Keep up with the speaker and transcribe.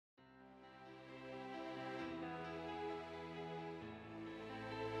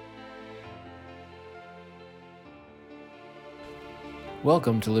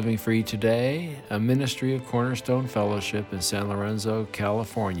Welcome to Living Free Today, a ministry of Cornerstone Fellowship in San Lorenzo,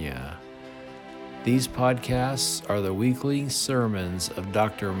 California. These podcasts are the weekly sermons of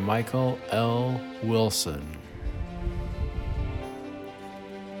Dr. Michael L. Wilson.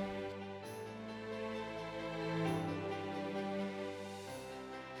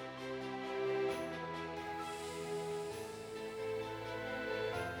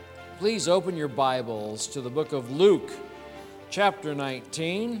 Please open your Bibles to the book of Luke, chapter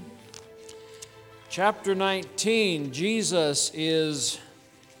 19. Chapter 19, Jesus is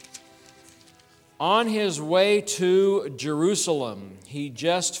on his way to Jerusalem. He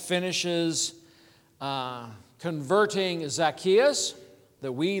just finishes converting Zacchaeus,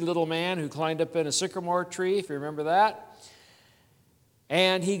 the wee little man who climbed up in a sycamore tree, if you remember that.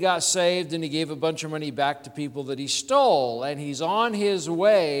 And he got saved and he gave a bunch of money back to people that he stole. And he's on his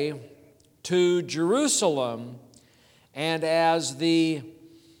way to Jerusalem. And as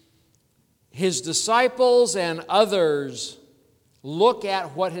his disciples and others look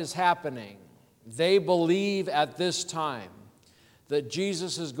at what is happening, they believe at this time that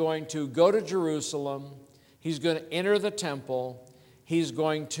Jesus is going to go to Jerusalem, he's going to enter the temple, he's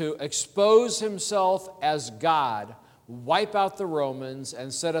going to expose himself as God, wipe out the Romans,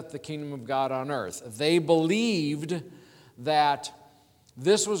 and set up the kingdom of God on earth. They believed that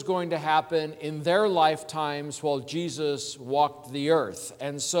this was going to happen in their lifetimes while Jesus walked the earth.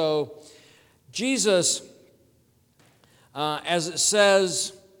 And so Jesus, as it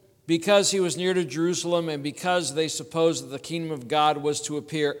says, because he was near to Jerusalem and because they supposed that the kingdom of God was to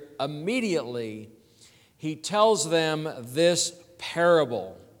appear immediately, he tells them this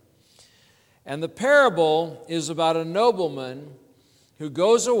parable. And the parable is about a nobleman who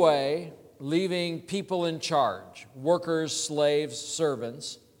goes away, leaving people in charge, workers, slaves,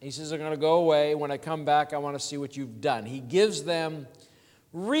 servants. He says, I'm going to go away. When I come back, I want to see what you've done. He gives them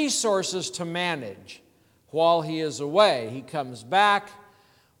resources to manage while he is away. He comes back.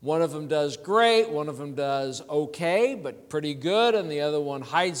 One of them does great. One of them does okay, but pretty good. And the other one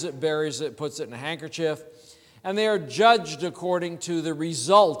hides it, buries it, puts it in a handkerchief. And they are judged according to the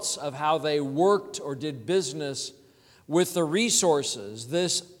results of how they worked or did business with the resources.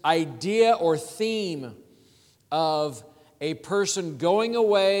 This idea or theme of a person going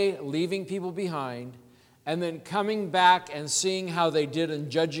away, leaving people behind, and then coming back and seeing how they did and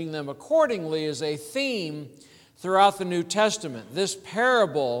judging them accordingly is a theme throughout the New Testament. This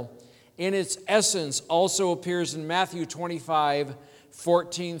parable, in its essence, also appears in Matthew 25,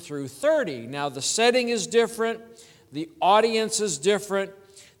 14 through 30. Now, the setting is different, the audience is different,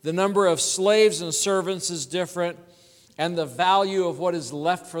 the number of slaves and servants is different, and the value of what is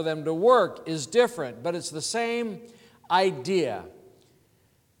left for them to work is different, but it's the same idea.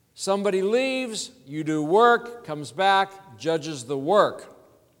 Somebody leaves, you do work, comes back, judges the work.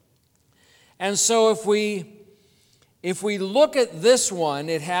 And so if we look at this one,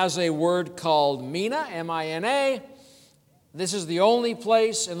 it has a word called mina, M-I-N-A. This is the only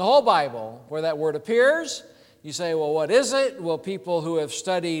place in the whole Bible where that word appears. You say, well, what is it? Well, people who have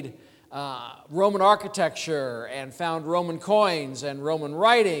studied Roman architecture and found Roman coins and Roman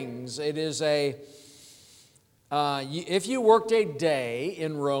writings. It is if you worked a day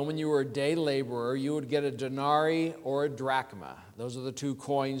in Rome and you were a day laborer, you would get a denarii or a drachma. Those are the two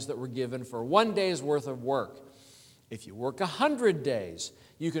coins that were given for 1 day's worth of work. If you work 100 days,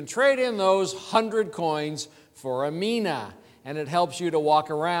 you can trade in those 100 coins for a mina, and it helps you to walk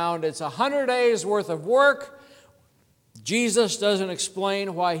around. It's 100 days worth of work. Jesus doesn't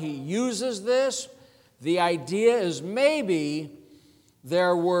explain why he uses this. The idea is maybe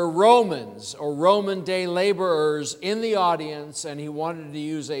there were Romans or Roman day laborers in the audience, and he wanted to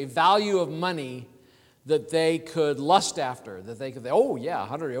use a value of money that they could lust after, that they could, oh yeah,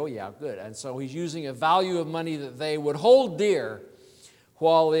 100, oh yeah, good. And so he's using a value of money that they would hold dear,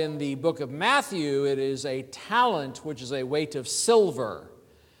 while in the book of Matthew, it is a talent, which is a weight of silver.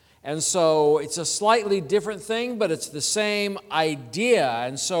 And so it's a slightly different thing, but it's the same idea.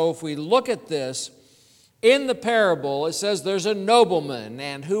 And so if we look at this, in the parable, it says there's a nobleman.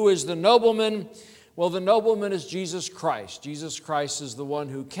 And who is the nobleman? Well, the nobleman is Jesus Christ. Jesus Christ is the one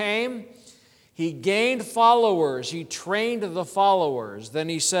who came. He gained followers. He trained the followers. Then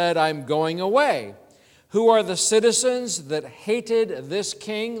he said, I'm going away. Who are the citizens that hated this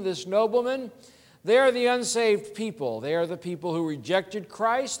king, this nobleman? They are the unsaved people. They are the people who rejected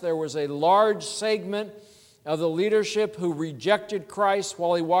Christ. There was a large segment of the leadership who rejected Christ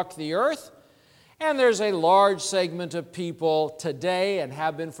while he walked the earth. And there's a large segment of people today, and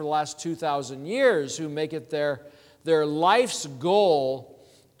have been for the last 2,000 years, who make it their life's goal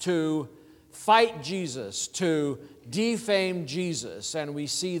to fight Jesus, to defame Jesus. And we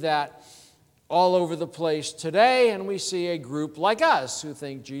see that all over the place today, and we see a group like us who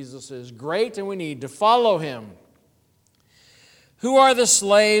think Jesus is great and we need to follow him. Who are the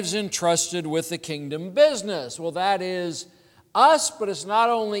slaves entrusted with the kingdom business? Well, that is us, but it's not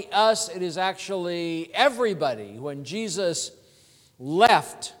only us, it is actually everybody. When Jesus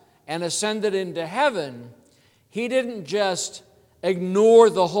left and ascended into heaven, he didn't just ignore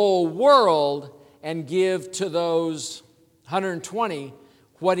the whole world and give to those 120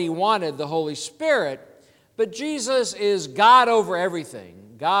 what he wanted, the Holy Spirit. But Jesus is God over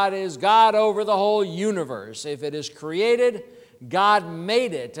everything. God is God over the whole universe. If it is created, God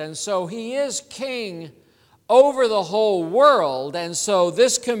made it. And so he is king over the whole world. And so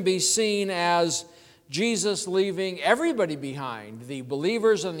this can be seen as Jesus leaving everybody behind, the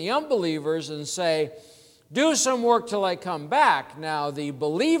believers and the unbelievers, and say, do some work till I come back. Now, the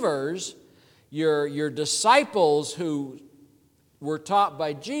believers, your disciples who were taught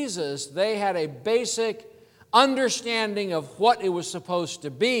by Jesus, they had a basic understanding of what it was supposed to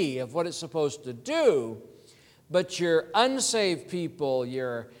be, of what it's supposed to do. But your unsaved people,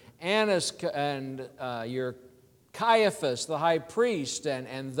 your Annas and your Caiaphas, the high priest,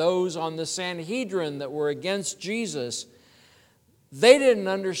 and those on the Sanhedrin that were against Jesus, they didn't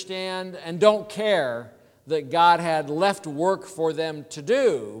understand and don't care that God had left work for them to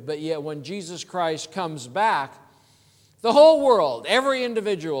do. But yet when Jesus Christ comes back, the whole world, every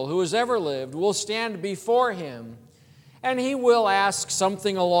individual who has ever lived, will stand before him, and he will ask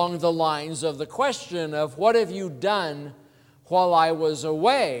something along the lines of the question of, what have you done while I was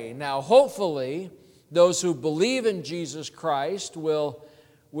away? Now, hopefully, those who believe in Jesus Christ will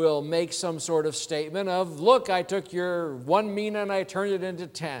make some sort of statement of, look, I took your 1 mina and I turned it into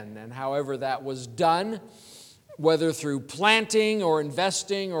 10. And however that was done, whether through planting or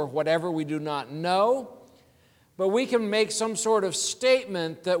investing or whatever, we do not know. But we can make some sort of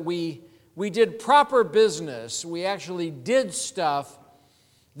statement that we did proper business. We actually did stuff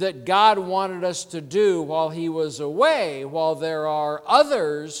that God wanted us to do while he was away. While there are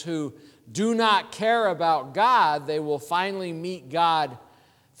others who do not care about God, they will finally meet God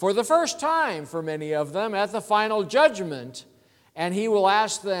for the first time, for many of them, at the final judgment. And he will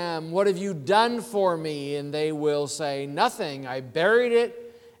ask them, what have you done for me? And they will say, nothing. I buried it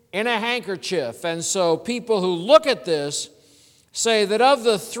in a handkerchief. And so people who look at this say that of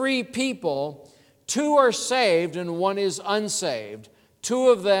the 3 people, 2 are saved and 1 is unsaved. 2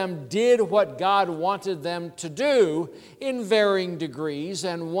 of them did what God wanted them to do in varying degrees,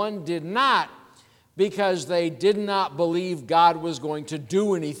 and 1 did not, because they did not believe God was going to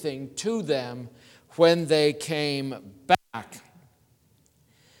do anything to them when they came back.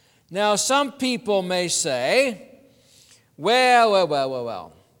 Now, some people may say,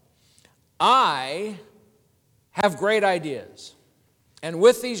 well, I have great ideas. And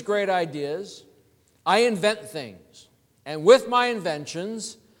with these great ideas, I invent things. And with my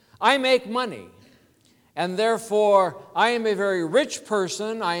inventions, I make money. And therefore, I am a very rich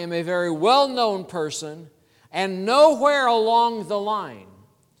person, I am a very well-known person, and nowhere along the line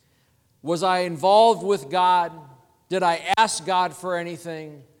was I involved with God. Did I ask God for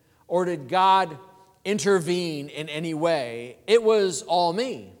anything? Or did God intervene in any way? It was all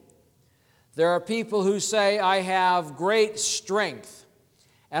me. There are people who say, I have great strength,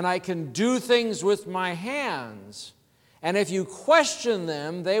 and I can do things with my hands. And if you question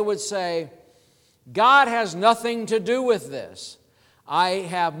them, they would say, God has nothing to do with this. I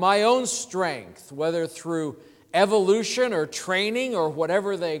have my own strength, whether through evolution or training or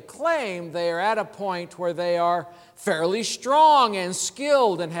whatever they claim. They are at a point where they are fairly strong and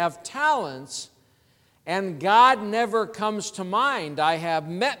skilled and have talents, and God never comes to mind. I have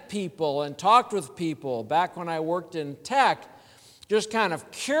met people and talked with people back when I worked in tech, just kind of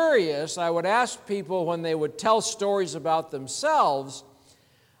curious. I would ask people when they would tell stories about themselves,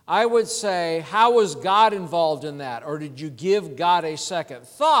 I would say, how was God involved in that? Or did you give God a second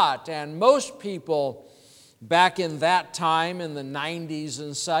thought? And most people back in that time, in the 90s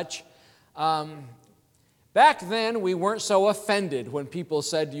and such, back then we weren't so offended when people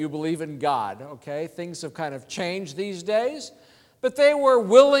said, do you believe in God? Okay, things have kind of changed these days. But they were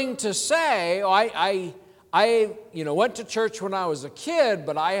willing to say, I went to church when I was a kid,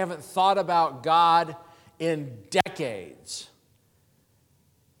 but I haven't thought about God in decades.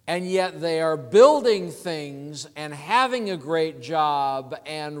 And yet they are building things and having a great job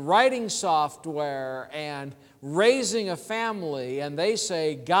and writing software and raising a family, and they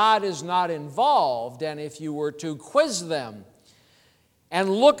say God is not involved. And if you were to quiz them and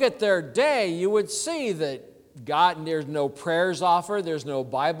look at their day, you would see that God, there's no prayers offered, there's no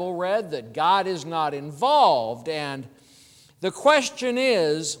Bible read, that God is not involved. And the question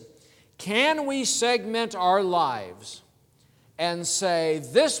is, can we segment our lives and say,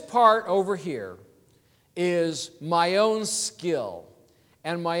 this part over here is my own skill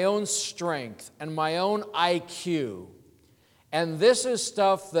and my own strength and my own IQ, and this is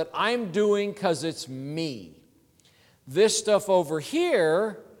stuff that I'm doing because it's me. This stuff over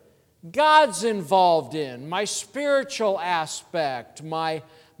here, God's involved in, my spiritual aspect, my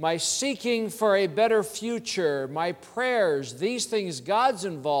seeking for a better future, my prayers, these things God's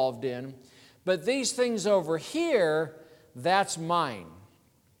involved in, but these things over here, that's mine.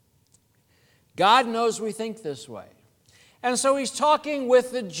 God knows we think this way. And so he's talking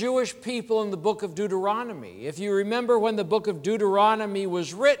with the Jewish people in the book of Deuteronomy. If you remember when the book of Deuteronomy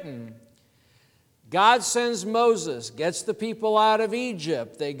was written, God sends Moses, gets the people out of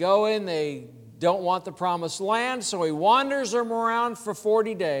Egypt. They go in, they don't want the promised land, so he wanders them around for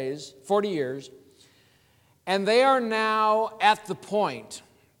 40 years. And they are now at the point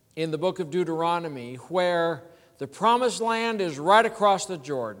in the book of Deuteronomy where the promised land is right across the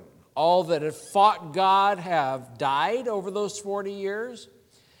Jordan. All that had fought God have died over those 40 years.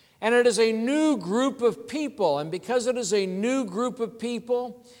 And it is a new group of people. And because it is a new group of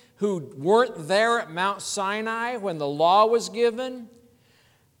people who weren't there at Mount Sinai when the law was given,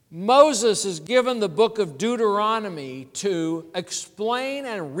 Moses is given the book of Deuteronomy to explain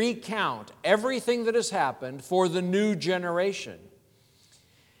and recount everything that has happened for the new generation.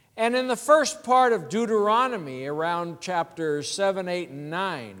 And in the first part of Deuteronomy, around chapters 7, 8, and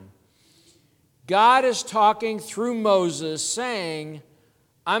 9, God is talking through Moses saying,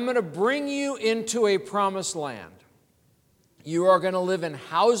 I'm going to bring you into a promised land. You are going to live in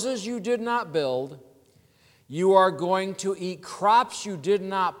houses you did not build. You are going to eat crops you did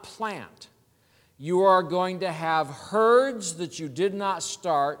not plant. You are going to have herds that you did not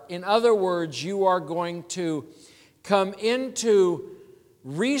start. In other words, you are going to come into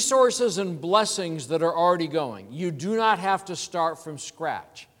resources and blessings that are already going. You do not have to start from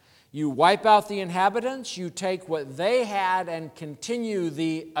scratch. You wipe out the inhabitants, you take what they had and continue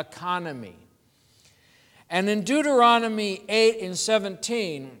the economy. And in Deuteronomy 8 and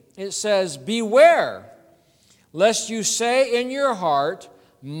 17, it says, beware, lest you say in your heart,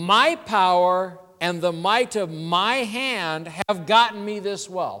 my power and the might of my hand have gotten me this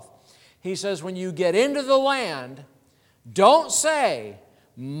wealth. He says, when you get into the land, don't say,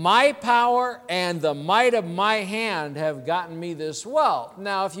 my power and the might of my hand have gotten me this wealth.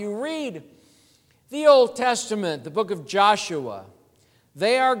 Now, if you read the Old Testament, the book of Joshua,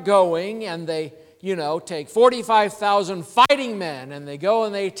 they are going and they, take 45,000 fighting men and they go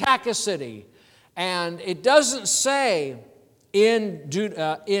and they attack a city. And it doesn't say in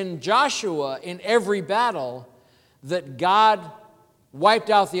Joshua, in every battle, that God wiped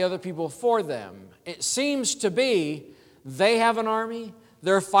out the other people for them. It seems to be they have an army,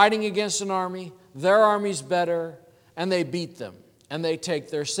 they're fighting against an army, their army's better, and they beat them, and they take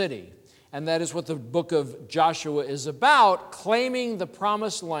their city. And that is what the book of Joshua is about, claiming the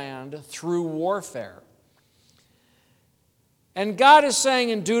promised land through warfare. And God is saying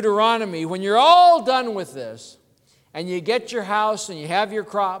in Deuteronomy, when you're all done with this, and you get your house, and you have your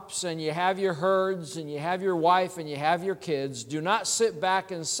crops, and you have your herds, and you have your wife, and you have your kids, do not sit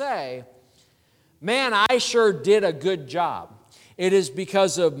back and say, man, I sure did a good job. It is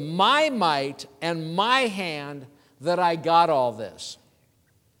because of my might and my hand that I got all this.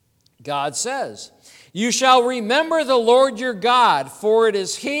 God says, you shall remember the Lord your God, for it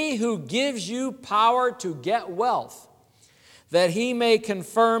is He who gives you power to get wealth, that He may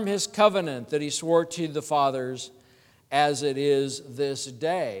confirm His covenant that He swore to the fathers, as it is this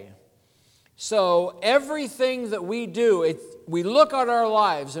day. So everything that we do, we look at our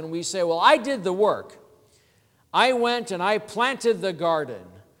lives and we say, well, I did the work. I went and I planted the garden.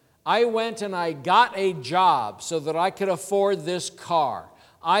 I went and I got a job so that I could afford this car.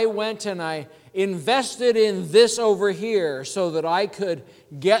 I went and I invested in this over here so that I could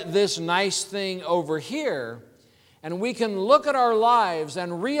get this nice thing over here. And we can look at our lives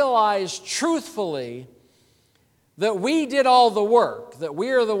and realize truthfully that we did all the work, that we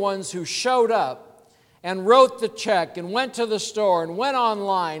are the ones who showed up and wrote the check and went to the store and went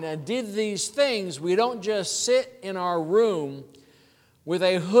online and did these things. We don't just sit in our room with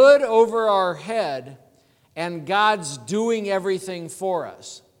a hood over our head and God's doing everything for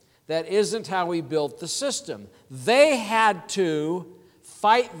us. That isn't how we built the system. They had to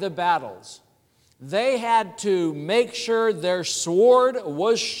fight the battles. They had to make sure their sword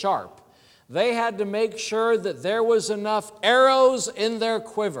was sharp. They had to make sure that there was enough arrows in their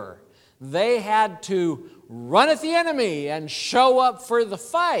quiver. They had to run at the enemy and show up for the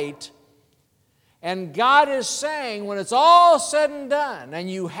fight. And God is saying, when it's all said and done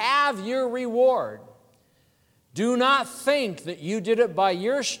and you have your reward, do not think that you did it by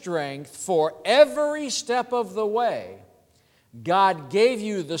your strength. For every step of the way, God gave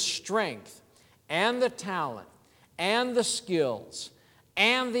you the strength and the talent and the skills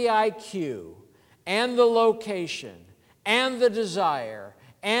and the IQ and the location and the desire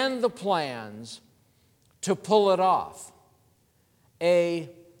and the plans to pull it off. An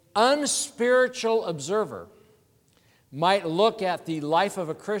unspiritual observer might look at the life of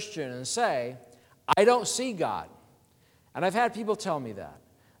a Christian and say, I don't see God. And I've had people tell me that.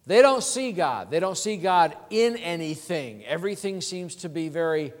 They don't see God. They don't see God in anything. Everything seems to be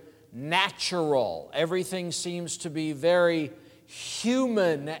very natural. Everything seems to be very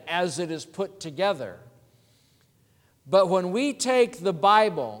human as it is put together. But when we take the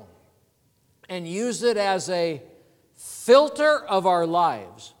Bible and use it as a filter of our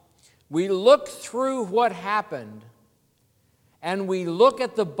lives, we look through what happened and we look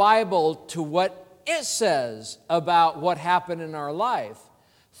at the Bible to what it says about what happened in our life.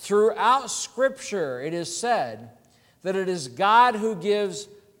 Throughout Scripture, it is said that it is God who gives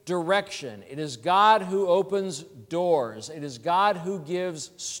direction. It is God who opens doors. It is God who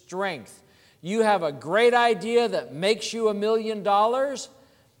gives strength. You have a great idea that makes you $1 million.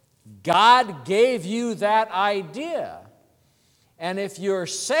 God gave you that idea. And if you're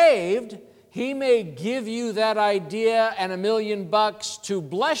saved, He may give you that idea and $1 million to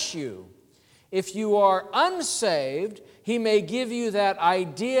bless you. If you are unsaved, He may give you that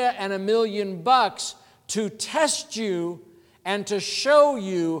idea and $1 million to test you and to show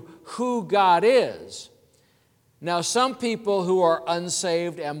you who God is. Now, some people who are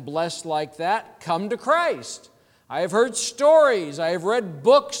unsaved and blessed like that come to Christ. I have heard stories, I have read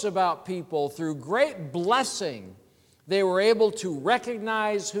books about people through great blessing. They were able to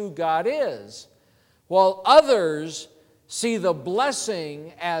recognize who God is, while others see the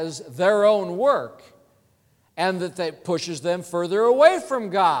blessing as their own work, and that pushes them further away from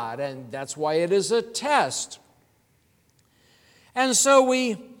God, and that's why it is a test. And so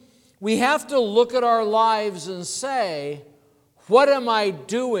we have to look at our lives and say, what am I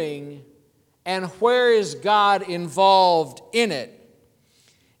doing, and where is God involved in it?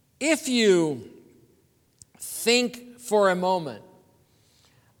 If you think for a moment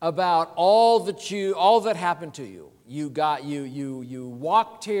about all that happened to you. You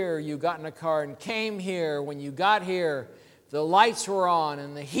walked here, you got in a car and came here. When you got here, the lights were on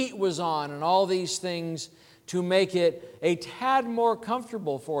and the heat was on and all these things to make it a tad more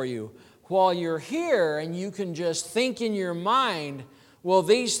comfortable for you. While you're here and you can just think in your mind, well,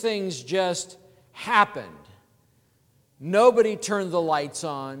 these things just happened. Nobody turned the lights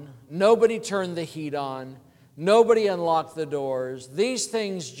on. Nobody turned the heat on. Nobody unlocked the doors. These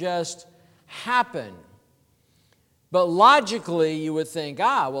things just happened. But logically, you would think,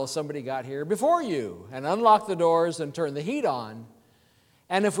 well, somebody got here before you and unlocked the doors and turned the heat on.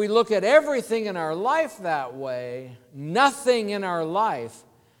 And if we look at everything in our life that way, nothing in our life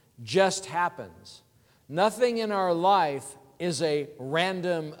just happens. Nothing in our life is a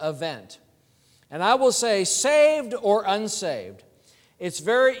random event. And I will say, saved or unsaved, it's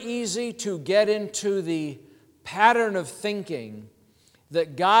very easy to get into the pattern of thinking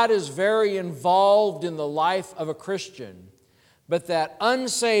that God is very involved in the life of a Christian, but that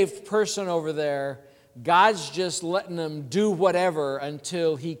unsaved person over there, God's just letting them do whatever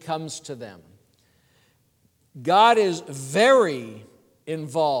until He comes to them. God is very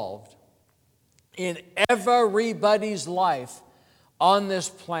involved in everybody's life on this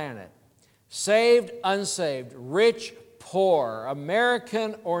planet. Saved, unsaved, rich, poor,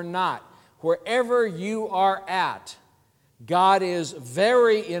 American or not, wherever you are at, God is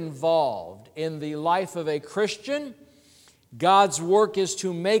very involved in the life of a Christian. God's work is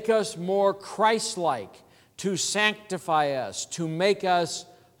to make us more Christ-like, to sanctify us, to make us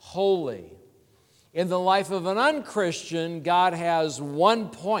holy. In the life of an unchristian, God has one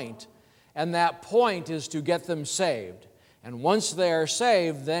point, and that point is to get them saved. And once they are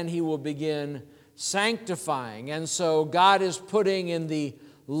saved, then He will begin sanctifying. And so God is putting in the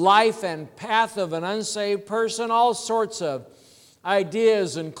life and path of an unsaved person all sorts of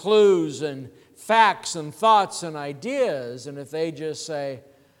ideas and clues and facts and thoughts and ideas. And if they just say,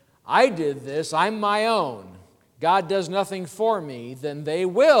 I did this, I'm my own, God does nothing for me, then they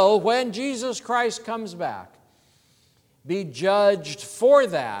will, when Jesus Christ comes back, be judged for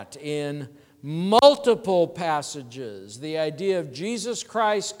that in multiple passages. The idea of Jesus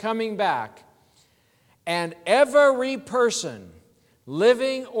Christ coming back, and every person,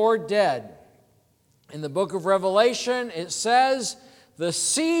 living or dead, In the book of Revelation, it says, the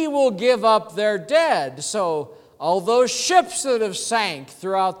sea will give up their dead. So all those ships that have sank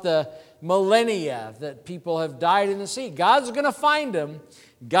throughout the millennia that people have died in the sea, God's going to find them.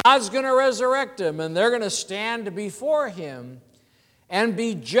 God's going to resurrect them, and they're going to stand before Him and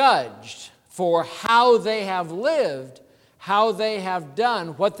be judged for how they have lived, how they have done,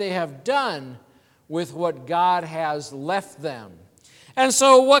 what they have done with what God has left them. And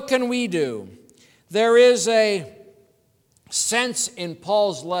so what can we do? There is a sense in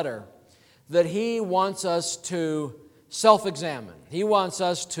Paul's letter that he wants us to self-examine. He wants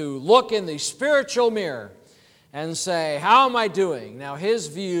us to look in the spiritual mirror and say, how am I doing? Now his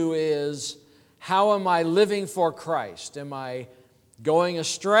view is, how am I living for Christ? Am I going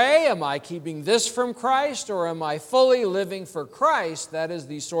astray? Am I keeping this from Christ? Or am I fully living for Christ? That is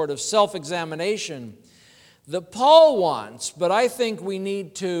the sort of self-examination that Paul wants, but I think we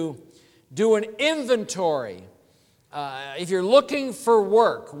need to do an inventory. If you're looking for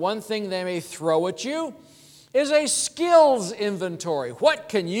work, one thing they may throw at you is a skills inventory. What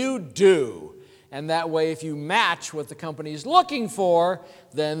can you do? And that way, if you match what the company is looking for,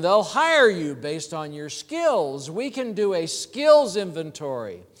 then they'll hire you based on your skills. We can do a skills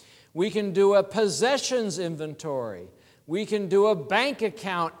inventory. We can do a possessions inventory. We can do a bank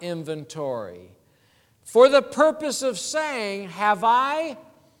account inventory. For the purpose of saying, have I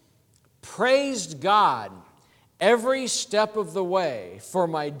praised God every step of the way for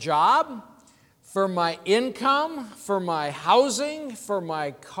my job, for my income, for my housing, for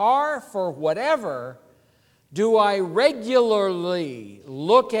my car, for whatever? Do I regularly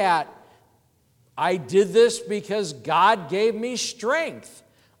look at, I did this because God gave me strength.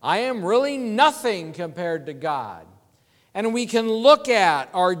 I am really nothing compared to God. And we can look at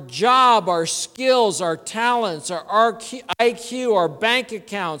our job, our skills, our talents, our IQ, our bank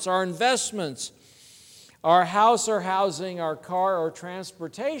accounts, our investments, our house or housing, our car or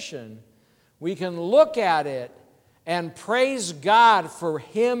transportation. We can look at it and praise God for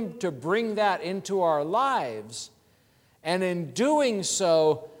Him to bring that into our lives. And in doing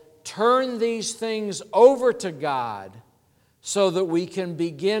so, turn these things over to God so that we can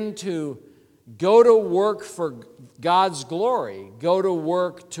begin to go to work for God's glory, go to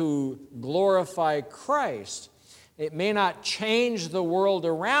work to glorify Christ. It may not change the world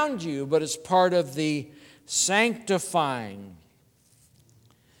around you, but it's part of the sanctifying.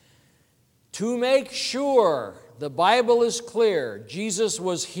 To make sure, the Bible is clear, Jesus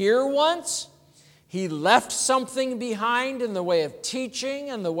was here once. He left something behind in the way of teaching,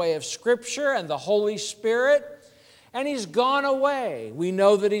 in the way of Scripture and the Holy Spirit, and He's gone away. We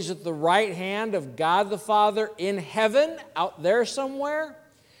know that He's at the right hand of God the Father in heaven, out there somewhere,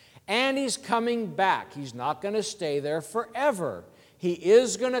 and He's coming back. He's not going to stay there forever. He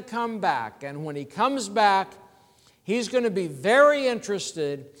is going to come back, and when He comes back, He's going to be very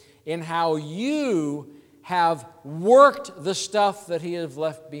interested in how you have worked the stuff that He has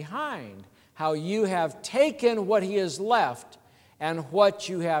left behind, how you have taken what He has left and what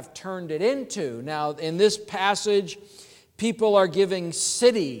you have turned it into. Now, in this passage, people are giving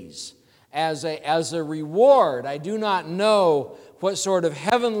cities as a reward. I do not know what sort of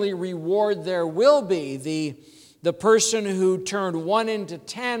heavenly reward there will be. The person who turned 1 into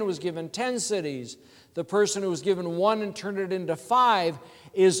 10 was given 10 cities. The person who was given 1 and turned it into 5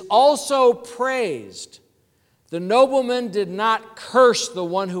 is also praised. The nobleman did not curse the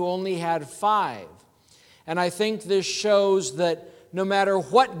one who only had 5. And I think this shows that no matter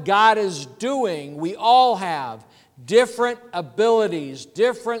what God is doing, we all have different abilities,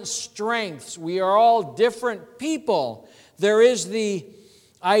 different strengths. We are all different people. There is the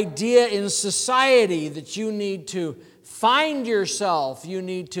idea in society that you need to find yourself. You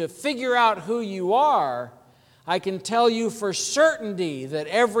need to figure out who you are. I can tell you for certainty that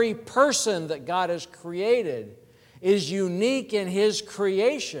every person that God has created is unique in His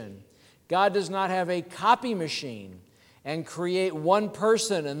creation. God does not have a copy machine and create one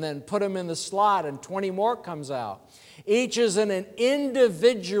person and then put them in the slot and 20 more comes out. Each is an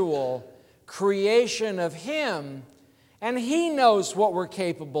individual creation of Him, and He knows what we're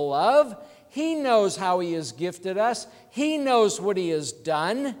capable of. He knows how He has gifted us. He knows what He has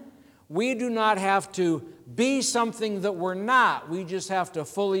done. We do not have to be something that we're not. We just have to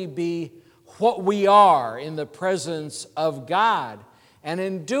fully be what we are in the presence of God. And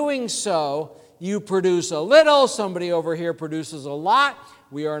in doing so, you produce a little, somebody over here produces a lot.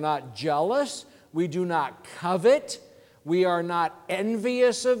 We are not jealous. We do not covet. We are not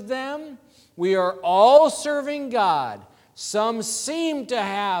envious of them. We are all serving God Some seem to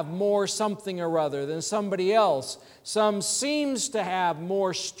have more something or other than somebody else. Some seems to have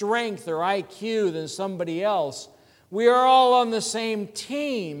more strength or IQ than somebody else. We are all on the same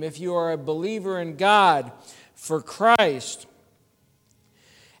team if you are a believer in God for Christ.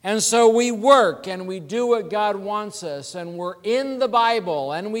 And so we work and we do what God wants us, and we're in the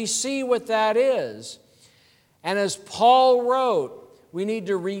Bible and we see what that is. And as Paul wrote, we need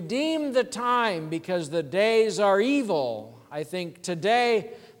to redeem the time because the days are evil. I think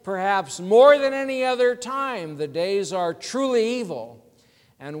today, perhaps more than any other time, the days are truly evil.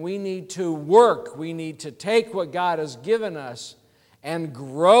 And we need to work. We need to take what God has given us and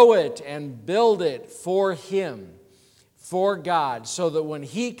grow it and build it for Him, for God, so that when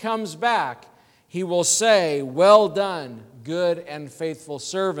He comes back, He will say, "Well done, good and faithful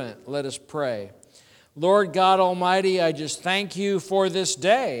servant." Let us pray. Lord God Almighty, I just thank You for this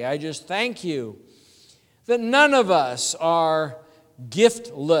day. I just thank You that none of us are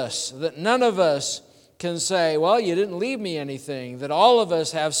giftless, that none of us can say, "Well, You didn't leave me anything," that all of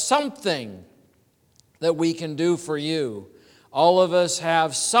us have something that we can do for You. All of us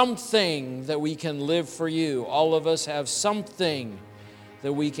have something that we can live for You. All of us have something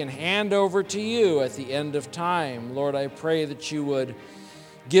that we can hand over to You at the end of time. Lord, I pray that You would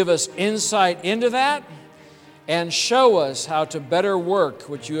give us insight into that and show us how to better work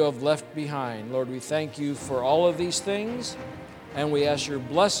what You have left behind. Lord, we thank You for all of these things, and we ask Your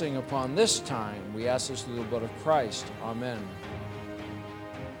blessing upon this time. We ask this through the blood of Christ. Amen.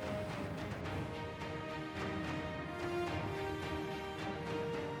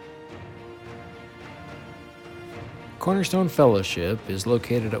 Cornerstone Fellowship is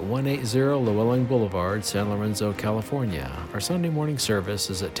located at 180 Llewellyn Boulevard, San Lorenzo, California. Our Sunday morning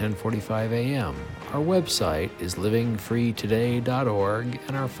service is at 10:45 a.m. Our website is livingfreetoday.org,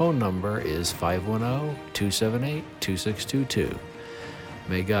 and our phone number is 510-278-2622.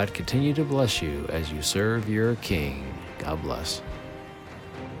 May God continue to bless you as you serve your King. God bless.